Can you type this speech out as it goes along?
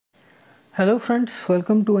Hello friends,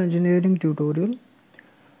 welcome to engineering tutorial.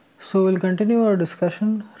 So we'll continue our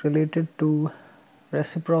discussion related to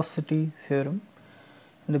reciprocity theorem.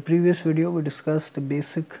 In the previous video we discussed the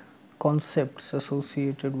basic concepts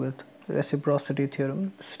associated with reciprocity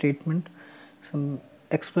theorem, statement, some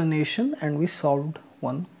explanation, and we solved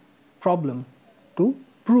one problem to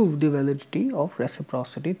prove the validity of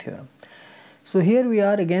reciprocity theorem. So here we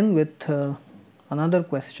are again with another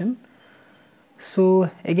question. So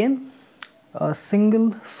again, a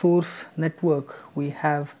single source network we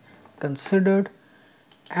have considered,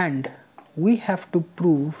 and we have to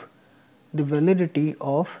prove the validity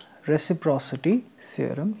of reciprocity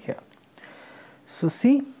theorem here. So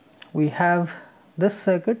see, we have this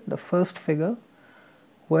circuit, the first figure,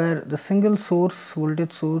 where the single source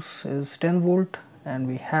voltage source is 10 volt and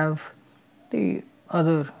we have the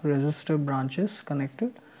other resistor branches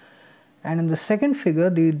connected, and in the second figure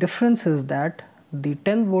the difference is that the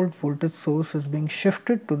 10 volt voltage source is being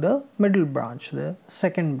shifted to the middle branch, the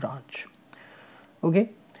second branch. Okay,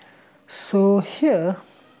 so here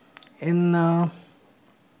in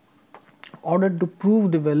order to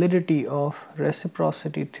prove the validity of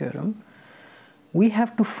reciprocity theorem, we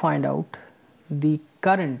have to find out the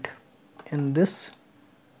current in this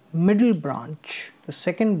middle branch, the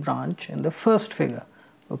second branch in the first figure.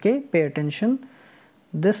 Okay, pay attention,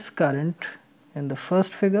 this current in the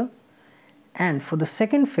first figure, and for the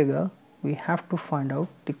second figure we have to find out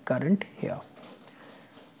the current here.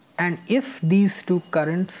 And if these two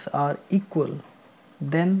currents are equal,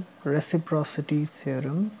 then reciprocity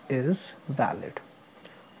theorem is valid.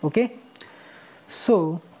 Okay,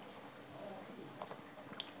 so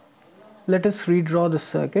let us redraw the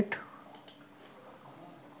circuit.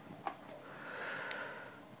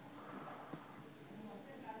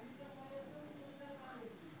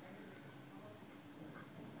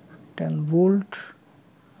 Volt,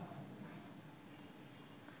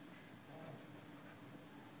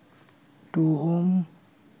 2 ohm,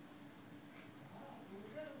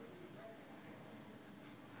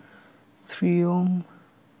 3 ohm,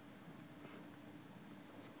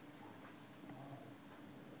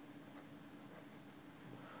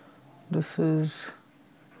 this is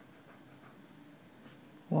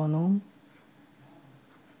 1 ohm,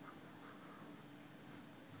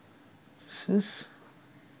 this is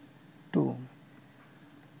 2 ohm.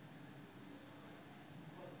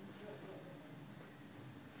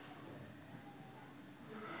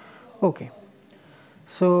 Okay,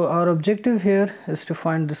 so our objective here is to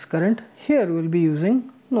find this current. Here we will be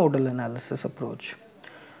using nodal analysis approach.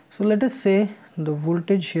 So let us say the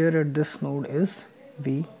voltage here at this node is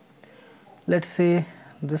V. Let's say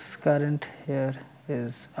this current here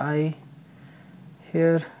is I,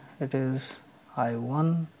 here it is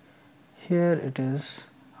I1, here it is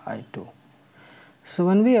I2. So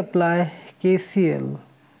when we apply KCL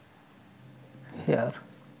here,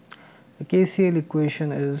 the KCL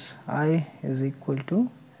equation is I is equal to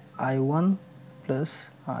I1 plus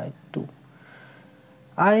I2.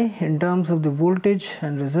 I, in terms of the voltage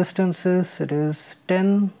and resistances, it is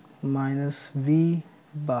 10 minus V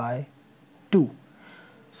by 2.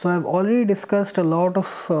 So I have already discussed a lot of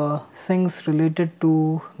things related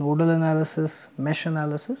to nodal analysis, mesh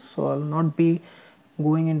analysis, so I will not be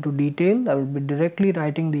going into detail. I will be directly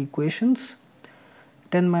writing the equations.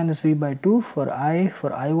 10 minus V by 2 for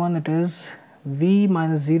I1 it is V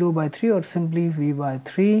minus 0 by 3, or simply V by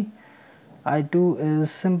 3. I2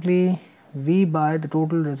 is simply V by the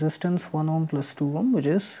total resistance 1 ohm plus 2 ohm, which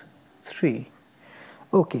is 3.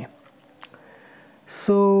 Okay,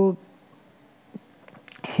 so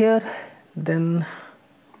here then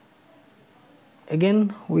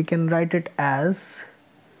again we can write it as,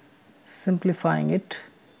 simplifying it,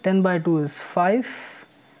 10 by 2 is 5,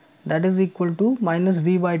 that is equal to minus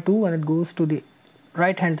V by 2. When it goes to the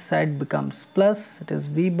right hand side becomes plus, it is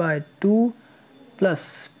V by 2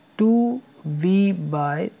 plus 2V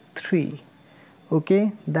by 3.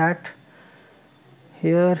 Okay, that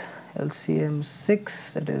here LCM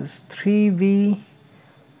 6, that is 3V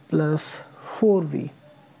plus 4V,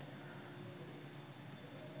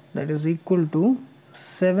 that is equal to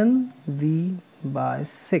 7V by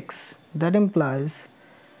 6. That implies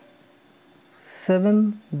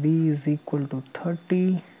 7V is equal to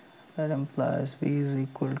 30, that implies V is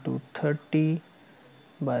equal to 30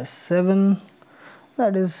 by 7,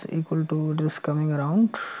 that is equal to, it is coming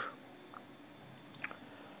around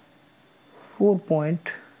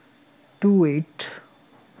 4.28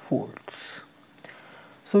 volts.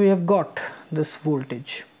 So we have got this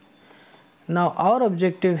voltage. Now our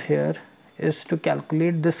objective here is to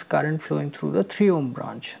calculate this current flowing through the 3 ohm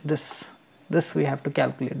branch. This we have to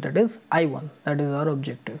calculate, that is I1, that is our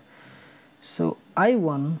objective. So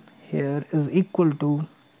I1 here is equal to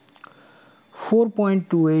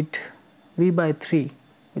 4.28 V by 3,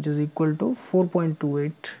 which is equal to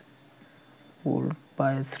 4.28 volt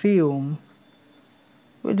by 3 ohm,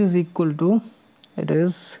 which is equal to, it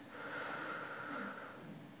is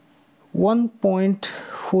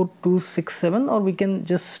 1.4267, or we can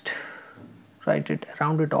just write it,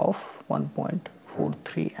 round it off,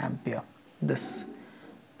 1.43 ampere. This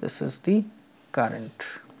is the current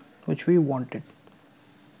which we wanted.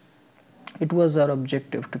 It was our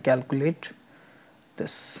objective to calculate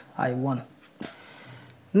this I1.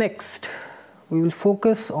 Next, we will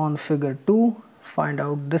focus on figure 2, find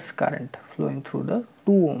out this current flowing through the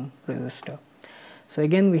 2 ohm resistor. So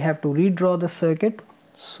again we have to redraw the circuit.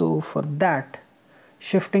 So for that,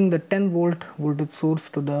 shifting the 10 volt voltage source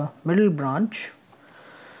to the middle branch,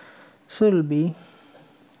 so it will be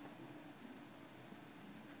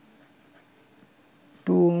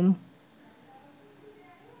 2 ohm,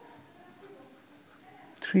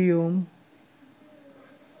 3 ohm,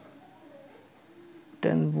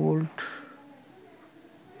 10 volt,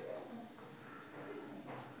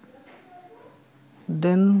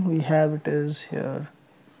 then we have it is here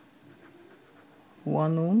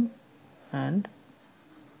 1 ohm and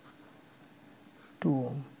 2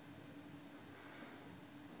 ohm.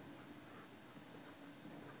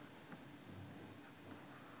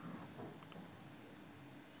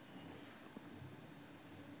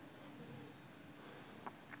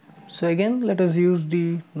 So again, let us use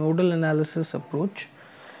the nodal analysis approach.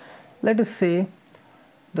 Let us say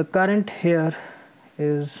the current here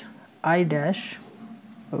is I dash,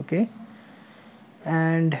 okay,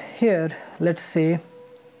 and here let's say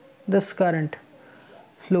this current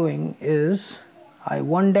flowing is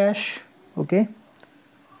I1 dash, okay,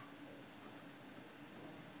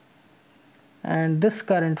 and this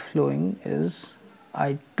current flowing is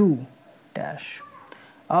I2 dash.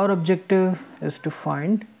 Our objective is to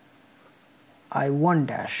find I1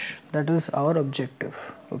 dash, that is our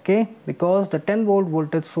objective, okay, because the 10 volt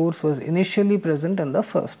voltage source was initially present in the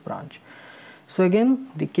first branch. So again,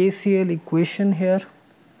 the KCL equation here,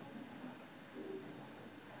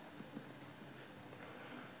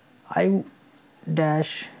 I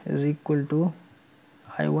dash is equal to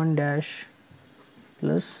I1 dash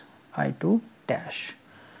plus I2 dash.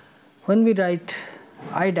 When we write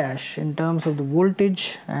I dash in terms of the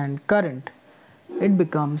voltage and current, it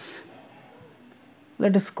becomes,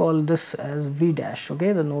 let us call this as V dash,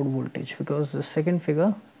 okay, the node voltage, because the second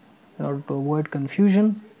figure, in order to avoid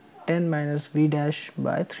confusion, 10 minus V dash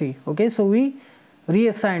by 3, okay. So we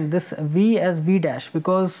reassigned this V as V dash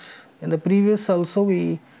because in the previous also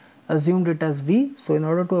we assumed it as V, so in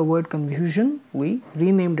order to avoid confusion we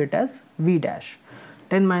renamed it as V dash.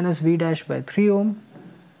 10 minus V dash by 3 ohm.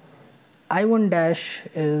 I1 dash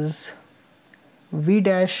is V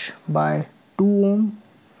dash by 2 ohm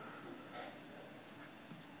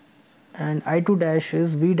and I2 dash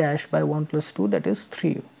is V dash by 1 plus 2, that is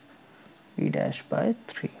 3, V dash by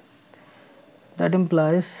 3. That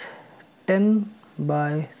implies 10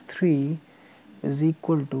 by 3 is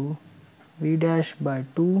equal to V dash by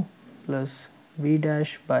 2 plus V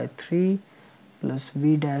dash by 3 plus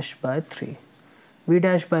V dash by 3. V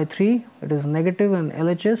dash by 3, it is negative in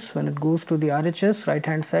LHS. When it goes to the RHS, right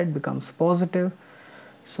hand side becomes positive.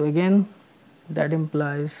 So again, that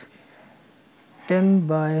implies 10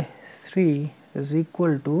 by 3 is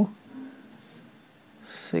equal to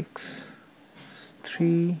 6,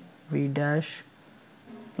 3 V dash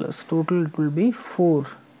plus total it will be 4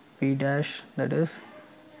 V dash, that is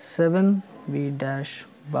 7 V dash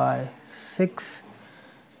by 6.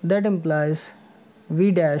 That implies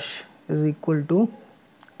V dash is equal to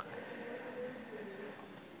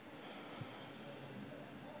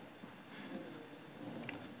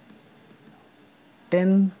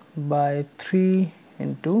 10 by 3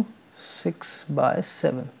 into 6 by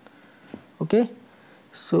 7, okay.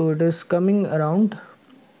 So it is coming around,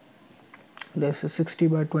 this is 60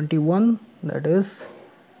 by 21, that is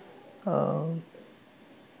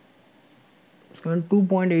it's going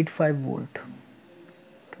 2.85 volt,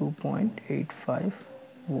 2.85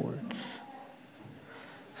 volts.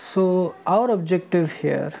 So our objective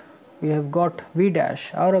here, we have got V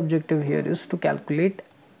dash, our objective here is to calculate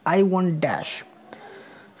I1 dash.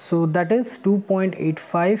 So that is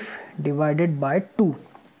 2.85 divided by 2.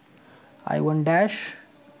 I1 dash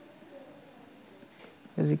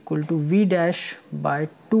is equal to V dash by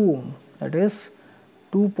 2 ohm, that is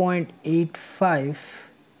 2.85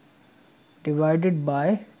 divided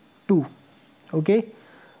by 2, okay.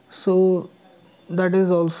 So that is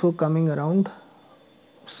also coming around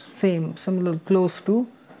similar, close to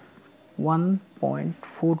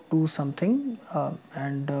 1.42 something,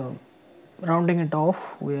 and rounding it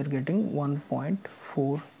off we are getting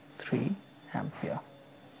 1.43 ampere.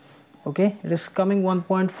 Okay, it is coming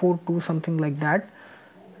 1.42 something like that,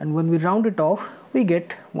 and when we round it off we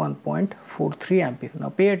get 1.43 ampere. Now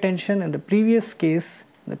pay attention, in the previous case,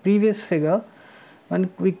 the previous figure,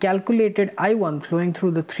 when we calculated I1 flowing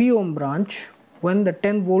through the 3 ohm branch, when the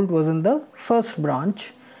 10 volt was in the first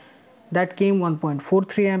branch, that came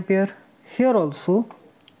 1.43 ampere. Here also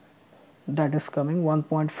that is coming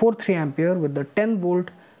 1.43 ampere with the 10 volt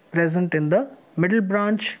present in the middle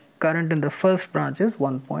branch. Current in the first branch is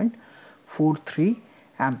 1.43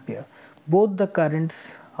 ampere. Both the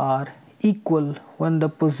currents are equal when the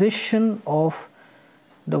position of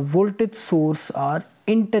the voltage source are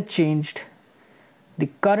interchanged. The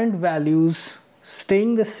current values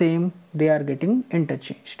staying the same, they are getting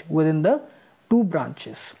interchanged within the two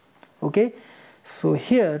branches. Okay, so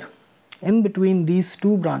here in between these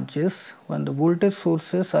two branches, when the voltage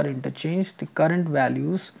sources are interchanged, the current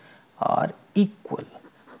values are equal.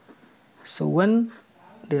 So when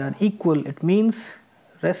they are equal, it means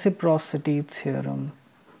reciprocity theorem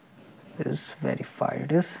is verified,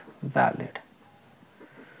 it is valid.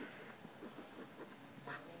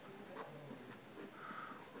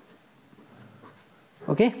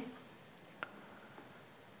 Okay.